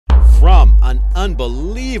an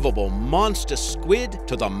unbelievable monster squid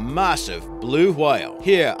to the massive blue whale.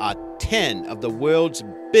 Here are 10 of the world's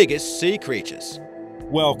biggest sea creatures.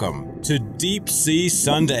 Welcome to Deep Sea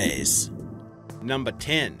Sundays. Number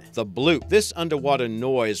 10. The bloop. This underwater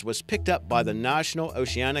noise was picked up by the National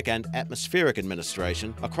Oceanic and Atmospheric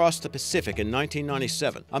Administration across the Pacific in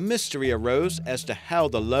 1997. A mystery arose as to how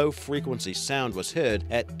the low-frequency sound was heard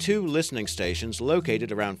at two listening stations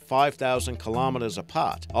located around 5,000 kilometers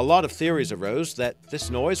apart. A lot of theories arose that this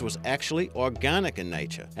noise was actually organic in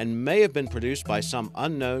nature and may have been produced by some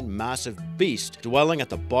unknown massive beast dwelling at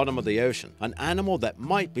the bottom of the ocean, an animal that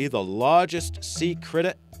might be the largest sea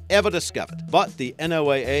critter ever discovered. But the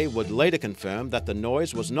NOAA would later confirm that the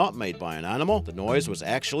noise was not made by an animal. The noise was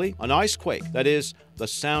actually an ice quake. That is, the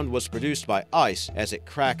sound was produced by ice as it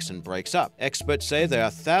cracks and breaks up. Experts say there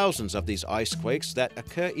are thousands of these ice quakes that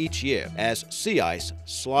occur each year as sea ice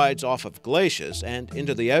slides off of glaciers and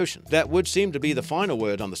into the ocean. That would seem to be the final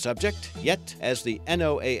word on the subject, yet, as the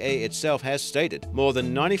NOAA itself has stated, more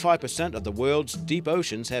than 95% of the world's deep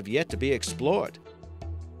oceans have yet to be explored.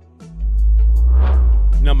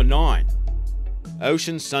 Number 9.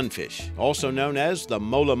 Ocean sunfish, also known as the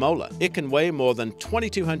mola mola. It can weigh more than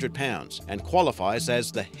 2,200 pounds and qualifies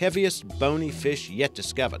as the heaviest bony fish yet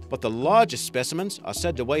discovered, but the largest specimens are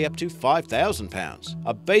said to weigh up to 5,000 pounds.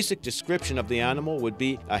 A basic description of the animal would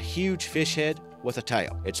be a huge fish head with a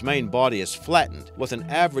tail. Its main body is flattened, with an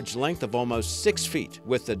average length of almost 6 feet.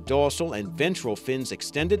 With the dorsal and ventral fins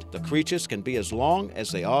extended, the creatures can be as long as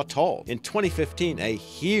they are tall. In 2015, a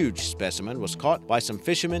huge specimen was caught by some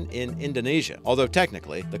fishermen in Indonesia, although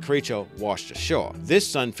technically the creature washed ashore. This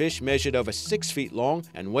sunfish measured over 6 feet long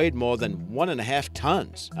and weighed more than 1.5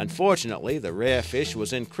 tons. Unfortunately, the rare fish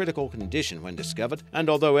was in critical condition when discovered, and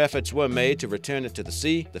although efforts were made to return it to the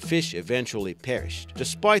sea, the fish eventually perished.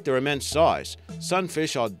 Despite their immense size,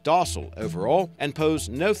 sunfish are docile overall and pose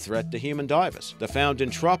no threat to human divers. They're found in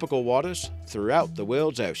tropical waters throughout the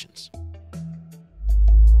world's oceans.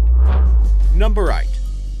 Number 8.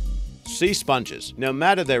 Sea sponges. No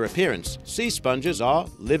matter their appearance, sea sponges are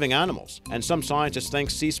living animals, and some scientists think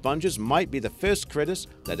sea sponges might be the first critters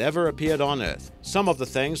that ever appeared on Earth. Some of the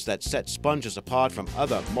things that set sponges apart from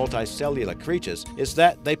other multicellular creatures is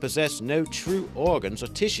that they possess no true organs or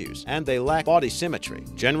tissues, and they lack body symmetry.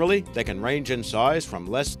 Generally, they can range in size from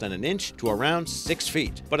less than an inch to around 6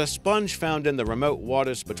 feet. But a sponge found in the remote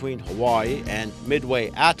waters between Hawaii and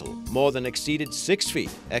Midway Atoll more than exceeded 6 feet.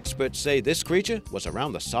 Experts say this creature was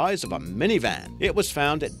around the size of a minivan. It was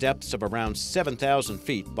found at depths of around 7,000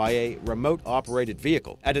 feet by a remote-operated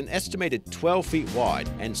vehicle. At an estimated 12 feet wide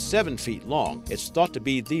and 7 feet long, it's thought to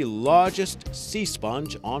be the largest sea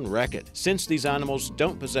sponge on record. Since these animals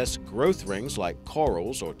don't possess growth rings like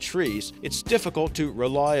corals or trees, it's difficult to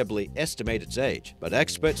reliably estimate its age. But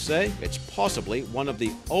experts say it's possibly one of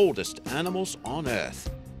the oldest animals on Earth.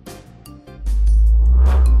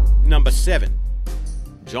 Number 7.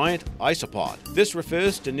 Giant isopod. This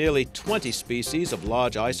refers to nearly 20 species of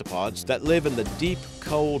large isopods that live in the deep,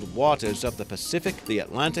 cold waters of the Pacific, the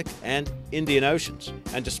Atlantic, and Indian Oceans.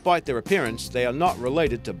 And despite their appearance, they are not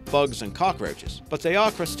related to bugs and cockroaches. But they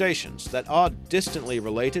are crustaceans that are distantly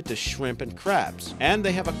related to shrimp and crabs. And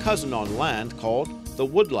they have a cousin on land called the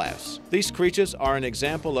woodlouse. These creatures are an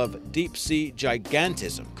example of deep-sea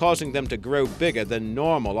gigantism, causing them to grow bigger than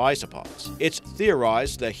normal isopods. It's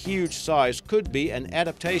theorized their huge size could be an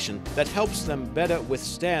adaptation that helps them better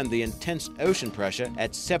withstand the intense ocean pressure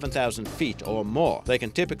at 7,000 feet or more. They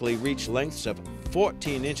can typically reach lengths of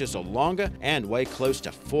 14 inches or longer and weigh close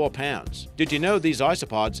to 4 pounds. Did you know these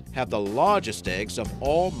isopods have the largest eggs of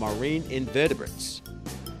all marine invertebrates?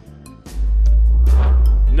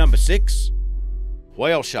 Number 6.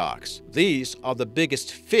 Whale sharks. These are the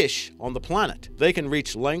biggest fish on the planet. They can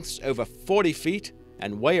reach lengths over 40 feet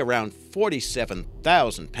and weigh around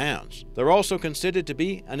 47,000 pounds. They're also considered to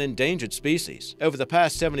be an endangered species. Over the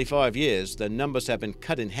past 75 years, their numbers have been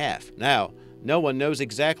cut in half. Now, no one knows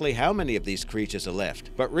exactly how many of these creatures are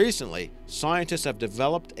left, but recently, scientists have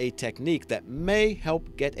developed a technique that may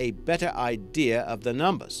help get a better idea of the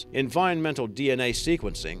numbers. Environmental DNA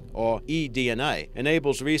sequencing, or eDNA,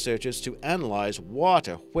 enables researchers to analyze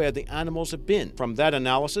water where the animals have been. From that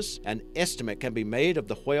analysis, an estimate can be made of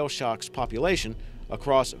the whale shark's population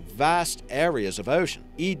across vast areas of ocean.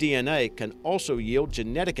 eDNA can also yield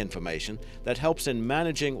genetic information that helps in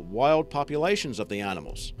managing wild populations of the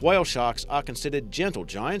animals. Whale sharks are considered gentle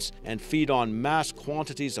giants and feed on mass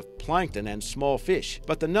quantities of plankton and small fish,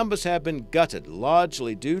 but the numbers have been gutted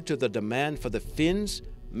largely due to the demand for the fins,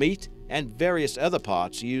 meat, and various other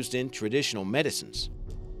parts used in traditional medicines.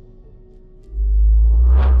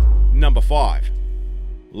 Number 5.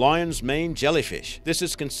 Lion's mane jellyfish. This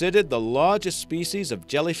is considered the largest species of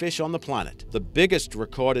jellyfish on the planet. The biggest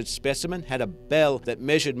recorded specimen had a bell that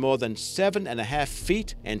measured more than 7.5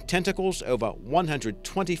 feet and tentacles over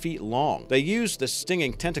 120 feet long. They use the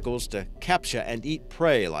stinging tentacles to capture and eat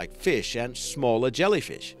prey like fish and smaller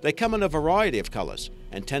jellyfish. They come in a variety of colors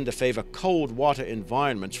and tend to favor cold water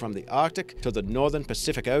environments from the Arctic to the northern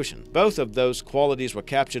Pacific Ocean. Both of those qualities were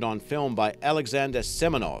captured on film by Alexander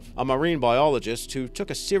Semenov, a marine biologist who took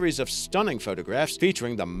a series of stunning photographs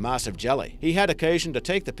featuring the massive jelly. He had occasion to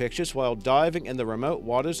take the pictures while diving in the remote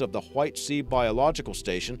waters of the White Sea Biological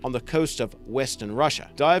Station on the coast of western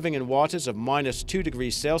Russia. Diving in waters of -2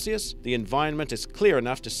 degrees Celsius, the environment is clear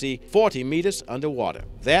enough to see 40 meters underwater.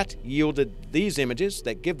 That yielded these images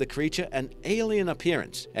that give the creature an alien appearance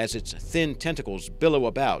as its thin tentacles billow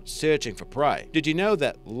about, searching for prey. Did you know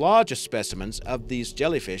that larger specimens of these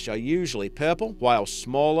jellyfish are usually purple, while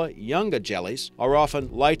smaller, younger jellies are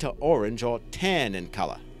often lighter orange or tan in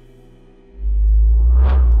color?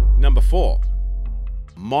 Number 4.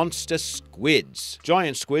 Monster squids.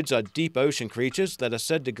 Giant squids are deep ocean creatures that are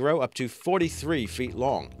said to grow up to 43 feet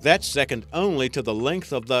long. That's second only to the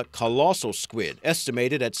length of the colossal squid,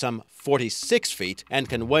 estimated at some 46 feet and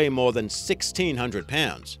can weigh more than 1,600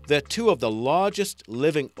 pounds. They're two of the largest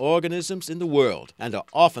living organisms in the world and are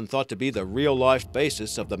often thought to be the real-life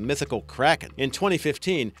basis of the mythical kraken. In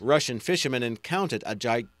 2015, Russian fishermen encountered a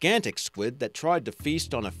gigantic squid that tried to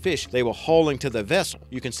feast on a fish they were hauling to their vessel.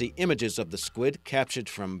 You can see images of the squid captured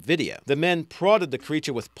from video. The men prodded the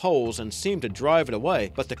creature with poles and seemed to drive it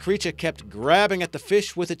away, but the creature kept grabbing at the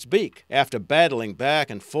fish with its beak. After battling back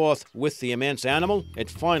and forth with the immense animal, it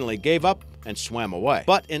finally gave up and swam away.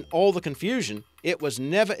 But in all the confusion, it was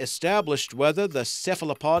never established whether the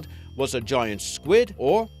cephalopod was a giant squid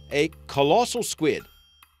or a colossal squid.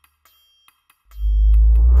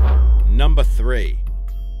 Number 3.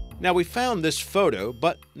 Now, we found this photo,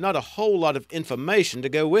 but not a whole lot of information to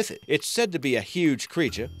go with it. It's said to be a huge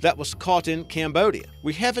creature that was caught in Cambodia.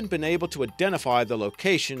 We haven't been able to identify the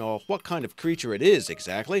location or what kind of creature it is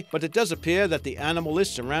exactly, but it does appear that the animal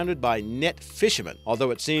is surrounded by net fishermen,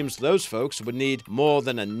 although it seems those folks would need more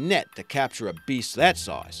than a net to capture a beast that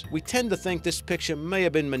size. We tend to think this picture may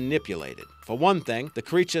have been manipulated. For one thing, the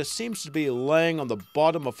creature seems to be laying on the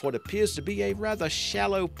bottom of what appears to be a rather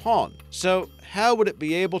shallow pond. So, how would it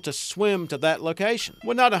be able to swim to that location?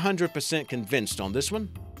 We're not 100% convinced on this one.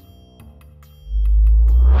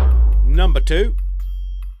 Number 2.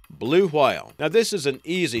 Blue whale. Now, this is an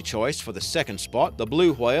easy choice for the second spot. The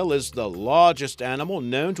blue whale is the largest animal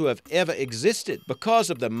known to have ever existed. Because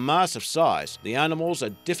of the massive size, the animals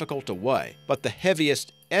are difficult to weigh, but the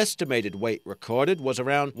heaviest estimated weight recorded was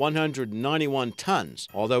around 191 tons,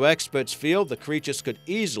 although experts feel the creatures could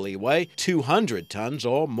easily weigh 200 tons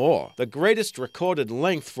or more. The greatest recorded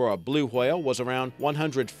length for a blue whale was around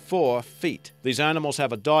 104 feet. These animals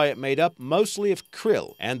have a diet made up mostly of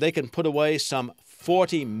krill, and they can put away some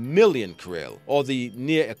 40 million krill, or the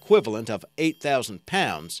near equivalent of 8,000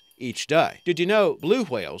 pounds each day. Did you know blue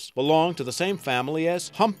whales belong to the same family as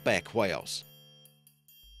humpback whales?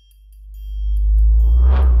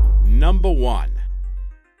 Number 1.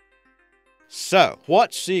 So,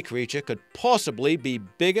 what sea creature could possibly be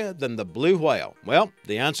bigger than the blue whale? Well,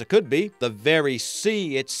 the answer could be the very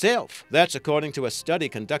sea itself. That's according to a study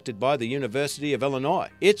conducted by the University of Illinois.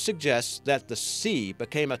 It suggests that the sea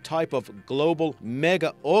became a type of global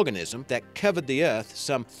mega-organism that covered the Earth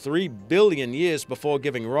some 3 billion years before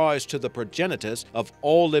giving rise to the progenitors of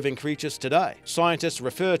all living creatures today. Scientists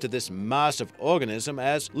refer to this massive organism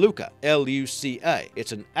as LUCA, L-U-C-A.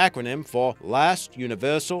 It's an acronym for Last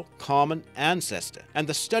Universal Common Ancestor, and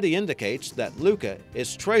the study indicates that LUCA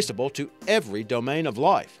is traceable to every domain of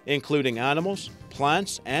life, including animals,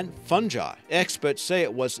 plants, and fungi. Experts say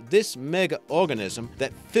it was this mega-organism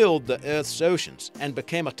that filled the Earth's oceans and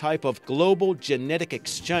became a type of global genetic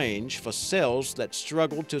exchange for cells that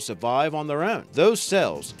struggled to survive on their own. Those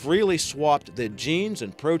cells freely swapped their genes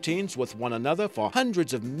and proteins with one another for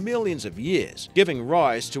hundreds of millions of years, giving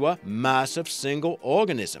rise to a massive single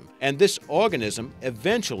organism. And this organism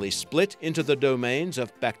eventually split into the domains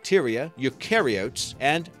of bacteria, eukaryotes,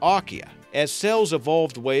 and archaea. As cells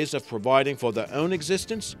evolved ways of providing for their own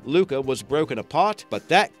existence, LUCA was broken apart, but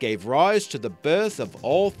that gave rise to the birth of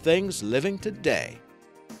all things living today.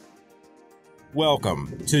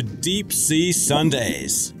 Welcome to Deep Sea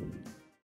Sundays.